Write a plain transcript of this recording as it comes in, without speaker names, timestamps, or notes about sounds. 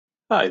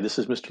Hi, this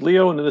is Mr.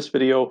 Leo, and in this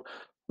video,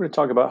 we're going to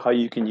talk about how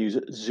you can use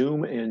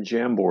Zoom and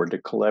Jamboard to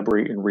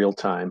collaborate in real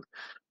time.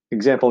 The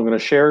example I'm going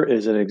to share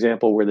is an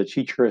example where the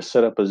teacher has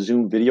set up a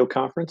Zoom video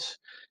conference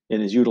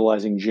and is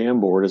utilizing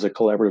Jamboard as a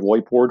collaborative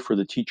whiteboard for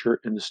the teacher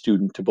and the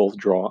student to both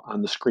draw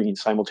on the screen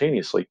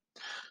simultaneously.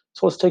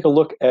 So let's take a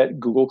look at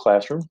Google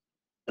Classroom.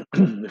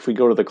 If we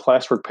go to the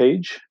classwork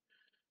page,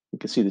 you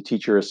can see the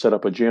teacher has set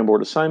up a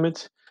Jamboard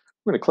assignment.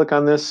 We're going to click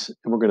on this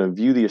and we're going to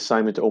view the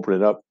assignment to open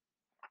it up.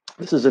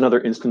 This is another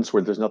instance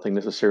where there's nothing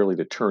necessarily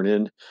to turn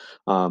in,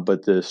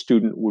 but the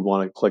student would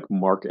want to click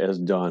mark as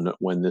done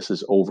when this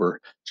is over,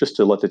 just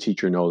to let the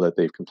teacher know that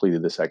they've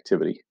completed this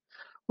activity.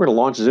 We're going to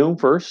launch Zoom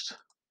first.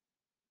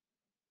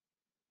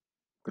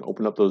 We're going to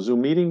open up those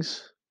Zoom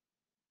meetings.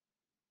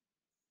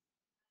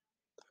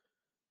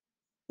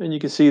 And you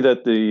can see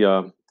that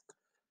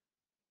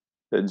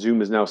that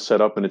Zoom is now set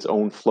up in its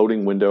own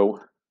floating window.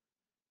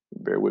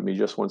 Bear with me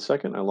just one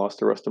second. I lost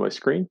the rest of my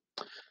screen.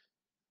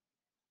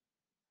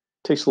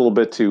 It takes a little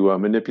bit to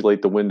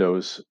manipulate the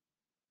windows.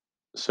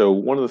 So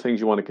one of the things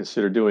you want to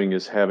consider doing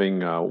is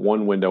having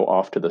one window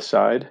off to the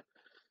side,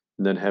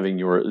 and then having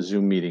your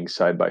Zoom meetings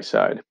side by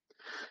side.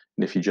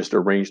 And if you just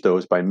arrange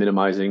those by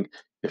minimizing,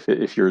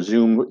 if your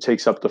Zoom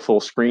takes up the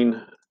full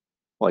screen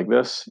like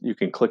this, you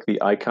can click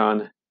the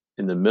icon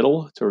in the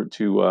middle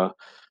to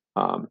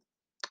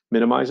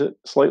minimize it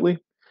slightly,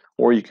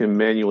 or you can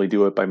manually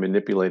do it by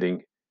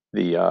manipulating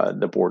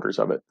the borders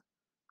of it.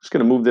 Just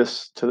going to move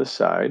this to the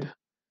side,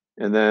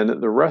 and then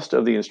the rest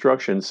of the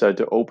instructions said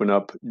to open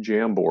up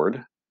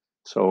Jamboard.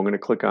 So I'm going to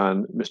click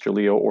on Mr.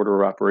 Leo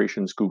Order of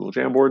Operations Google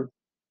Jamboard.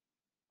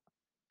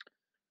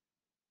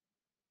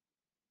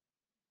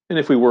 And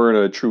if we were in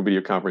a true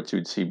video conference,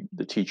 you'd see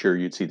the teacher,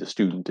 you'd see the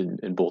student,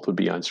 and both would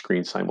be on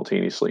screen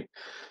simultaneously.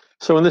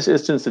 So in this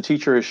instance, the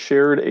teacher has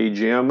shared a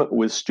Jam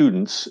with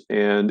students,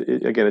 and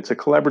again, it's a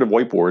collaborative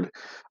whiteboard.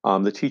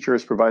 The teacher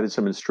has provided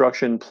some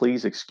instruction.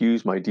 Please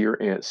excuse my dear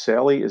Aunt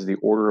Sally is the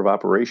order of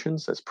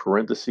operations. That's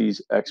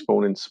parentheses,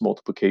 exponents,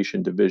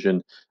 multiplication,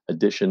 division,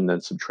 addition,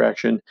 then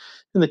subtraction.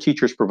 And the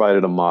teacher's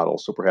provided a model.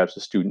 So perhaps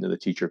the student and the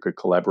teacher could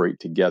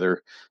collaborate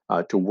together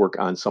to work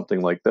on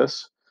something like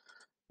this.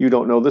 You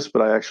don't know this,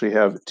 but I actually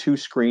have two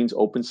screens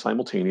open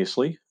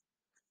simultaneously.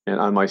 And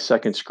on my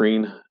second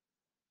screen,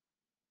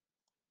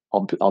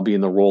 I'll be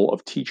in the role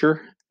of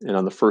teacher. And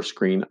on the first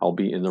screen, I'll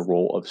be in the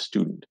role of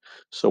student.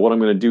 So what I'm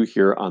going to do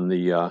here on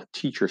the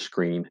teacher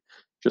screen,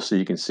 just so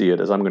you can see it,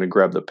 is I'm going to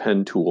grab the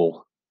pen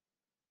tool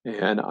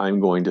and I'm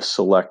going to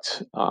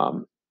select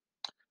a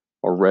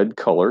red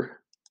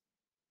color.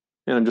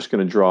 And I'm just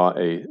going to draw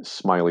a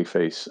smiley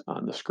face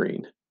on the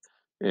screen.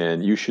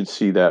 And you should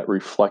see that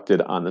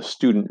reflected on the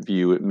student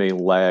view. It may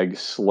lag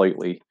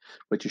slightly,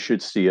 but you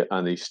should see it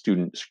on the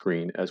student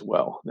screen as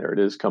well. There it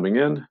is coming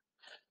in.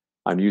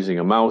 I'm using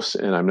a mouse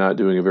and I'm not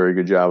doing a very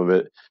good job of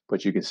it,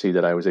 but you can see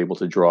that I was able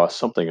to draw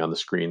something on the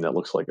screen that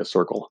looks like a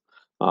circle.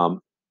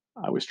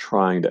 I was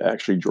trying to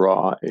actually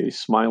draw a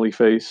smiley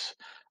face.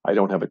 I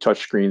don't have a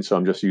touch screen, so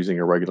I'm just using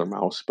a regular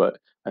mouse, but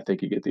I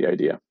think you get the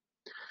idea.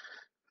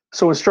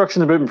 So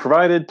instructions have been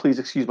provided. Please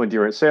excuse my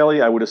dear Aunt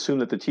Sally. I would assume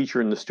that the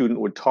teacher and the student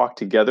would talk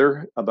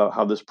together about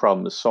how this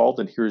problem is solved.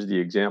 And here's the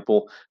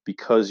example.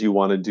 Because you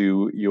want to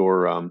do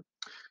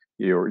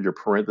your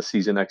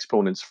parentheses and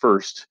exponents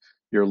first,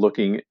 you're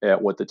looking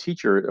at what the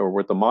teacher or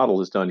what the model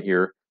has done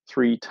here.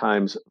 3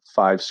 times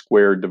 5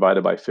 squared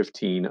divided by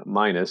 15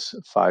 minus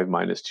 5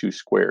 minus 2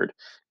 squared.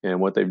 And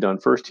what they've done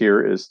first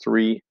here is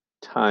 3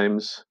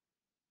 times,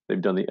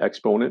 they've done the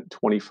exponent,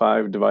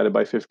 25 divided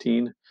by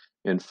 15,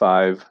 and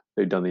 5,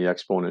 they've done the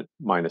exponent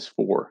minus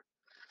 4.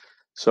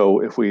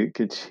 So if we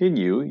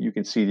continue, you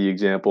can see the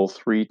example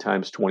 3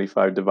 times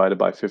 25 divided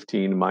by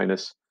 15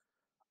 minus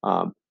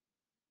 5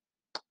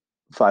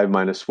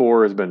 minus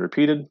 4 has been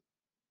repeated.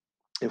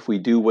 If we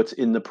do what's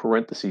in the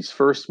parentheses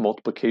first,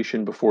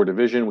 multiplication before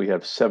division, we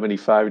have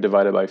 75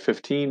 divided by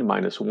 15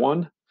 minus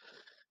 1.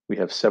 We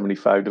have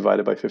 75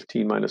 divided by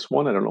 15 minus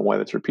 1. I don't know why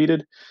that's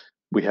repeated.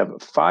 We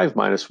have 5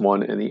 minus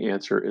 1, and the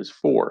answer is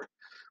 4.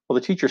 Well,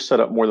 the teacher set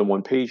up more than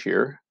one page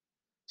here.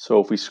 So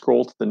if we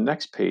scroll to the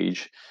next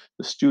page,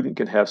 the student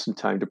can have some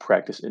time to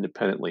practice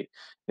independently.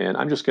 And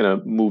I'm just going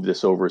to move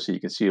this over so you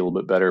can see a little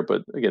bit better.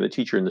 But again, the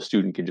teacher and the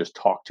student can just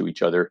talk to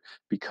each other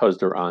because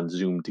they're on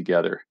Zoom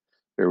together.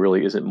 There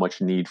really isn't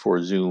much need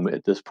for Zoom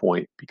at this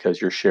point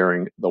because you're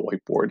sharing the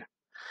whiteboard.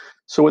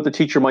 So what the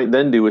teacher might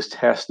then do is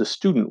task the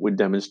student with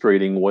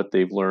demonstrating what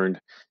they've learned.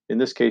 In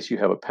this case, you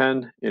have a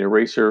pen, an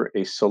eraser,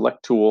 a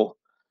select tool,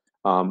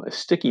 a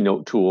sticky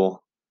note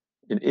tool,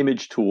 an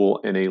image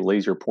tool, and a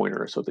laser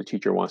pointer. So if the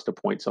teacher wants to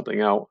point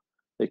something out,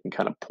 they can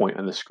kind of point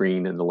on the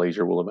screen and the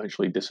laser will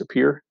eventually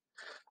disappear.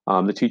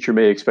 The teacher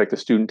may expect the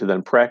student to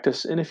then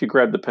practice. And if you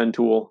grab the pen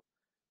tool,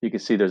 you can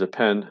see there's a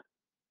pen,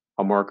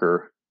 a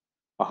marker,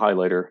 a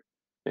highlighter,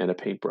 and a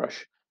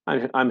paintbrush.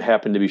 I'm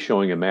happen to be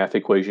showing a math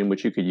equation,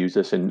 which you could use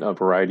this in a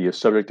variety of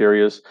subject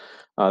areas.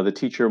 The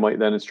teacher might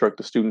then instruct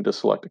the student to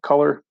select a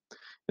color.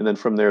 And then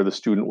from there, the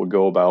student would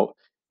go about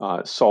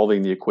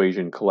solving the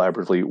equation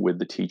collaboratively with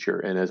the teacher.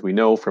 And as we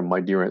know from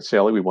my dear Aunt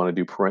Sally, we want to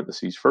do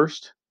parentheses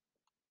first.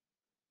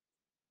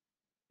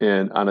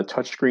 And on a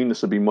touch screen,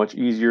 this will be much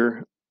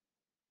easier.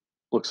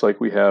 Looks like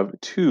we have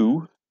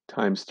 2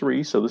 times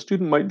 3, so the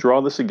student might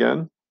draw this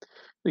again.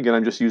 Again,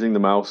 I'm just using the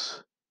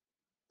mouse.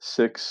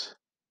 6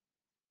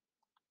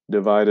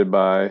 divided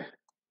by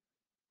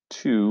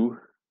 2.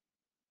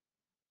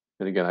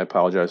 And again, I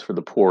apologize for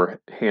the poor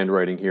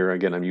handwriting here.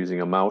 Again, I'm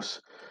using a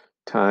mouse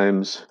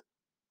times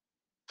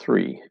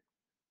 3.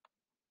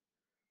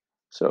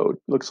 So it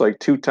looks like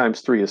 2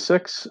 times 3 is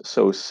 6.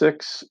 So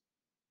 6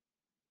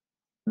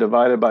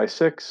 divided by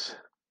 6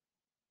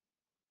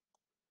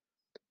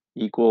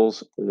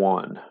 equals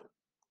 1.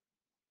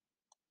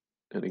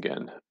 And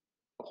again,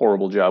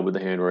 horrible job with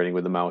the handwriting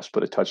with the mouse,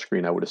 but a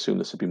touchscreen, I would assume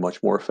this would be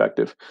much more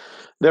effective.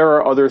 There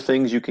are other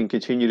things you can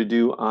continue to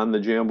do on the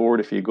Jamboard.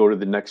 If you go to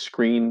the next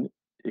screen,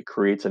 it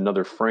creates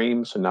another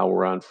frame. So now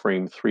we're on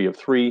frame 3 of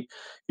 3.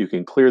 You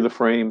can clear the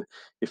frame.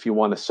 If you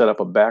want to set up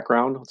a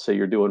background, let's say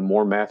you're doing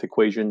more math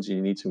equations and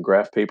you need some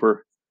graph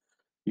paper,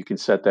 you can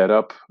set that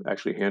up.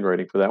 Actually,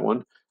 handwriting for that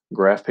one,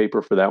 graph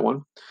paper for that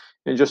one.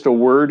 And just a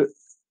word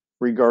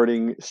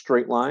regarding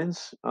straight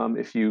lines.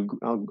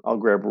 I'll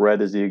grab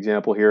red as the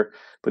example here,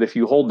 but if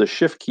you hold the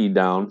shift key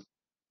down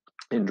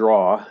and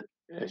draw,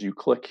 as you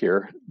click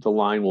here, the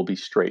line will be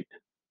straight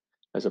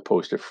as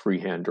opposed to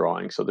freehand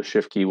drawing. So the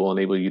shift key will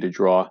enable you to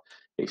draw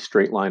a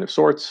straight line of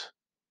sorts.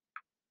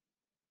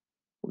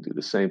 We'll do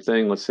the same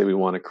thing. Let's say we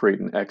want to create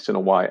an X and a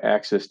Y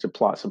axis to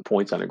plot some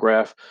points on a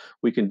graph.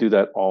 We can do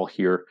that all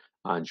here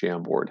on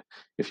Jamboard.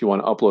 If you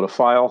want to upload a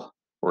file,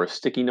 or a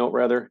sticky note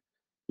rather,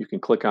 you can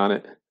click on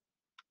it.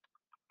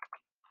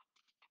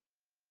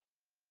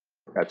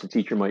 Perhaps a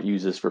teacher might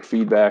use this for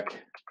feedback.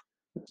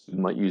 The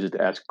student might use it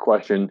to ask a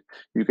question.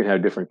 You can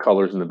have different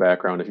colors in the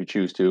background if you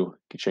choose to. You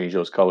can change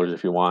those colors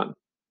if you want.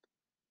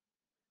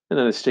 And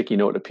then a sticky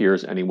note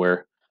appears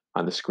anywhere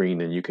on the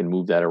screen, and you can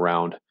move that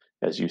around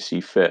as you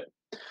see fit.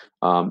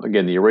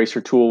 Again, the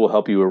eraser tool will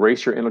help you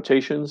erase your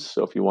annotations.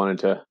 So if you wanted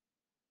to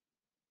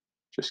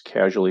just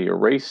casually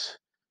erase,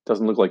 it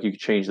doesn't look like you can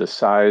change the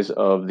size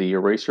of the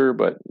eraser,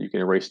 but you can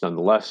erase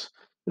nonetheless.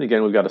 And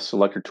again, we've got a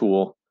selector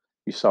tool.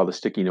 You saw the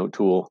sticky note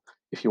tool.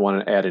 If you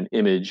want to add an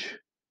image,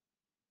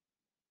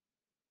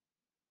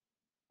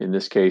 in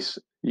this case,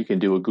 you can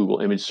do a Google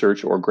image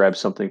search or grab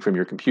something from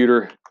your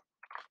computer.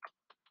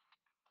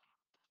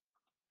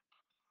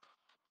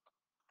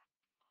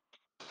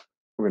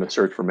 We're going to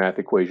search for math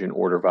equation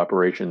order of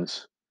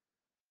operations,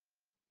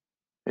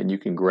 and you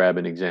can grab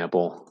an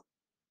example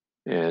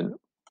and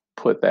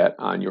put that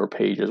on your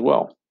page as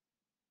well.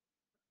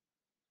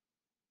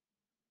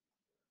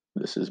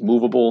 This is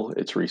movable,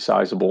 it's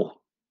resizable.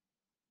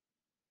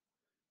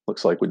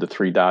 Looks like with the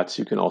 3 dots,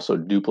 you can also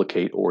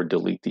duplicate or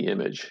delete the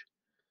image.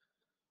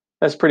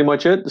 That's pretty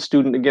much it. The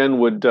student, again,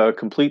 would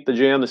complete the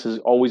jam. This is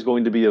always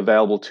going to be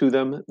available to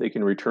them. They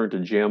can return to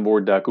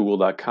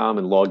jamboard.google.com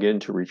and log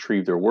in to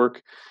retrieve their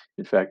work.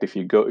 In fact, if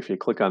you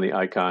click on the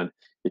icon,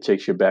 it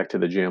takes you back to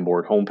the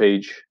Jamboard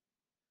homepage.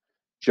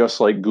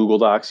 Just like Google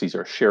Docs, these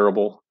are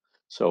shareable.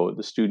 So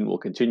the student will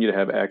continue to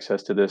have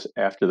access to this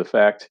after the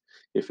fact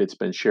if it's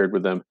been shared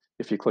with them.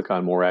 If you click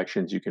on more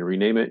actions, you can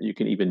rename it. You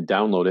can even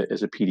download it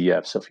as a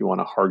PDF. So if you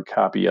want a hard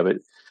copy of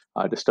it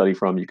to study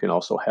from, you can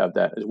also have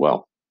that as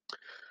well.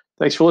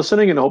 Thanks for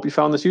listening, and I hope you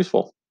found this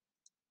useful.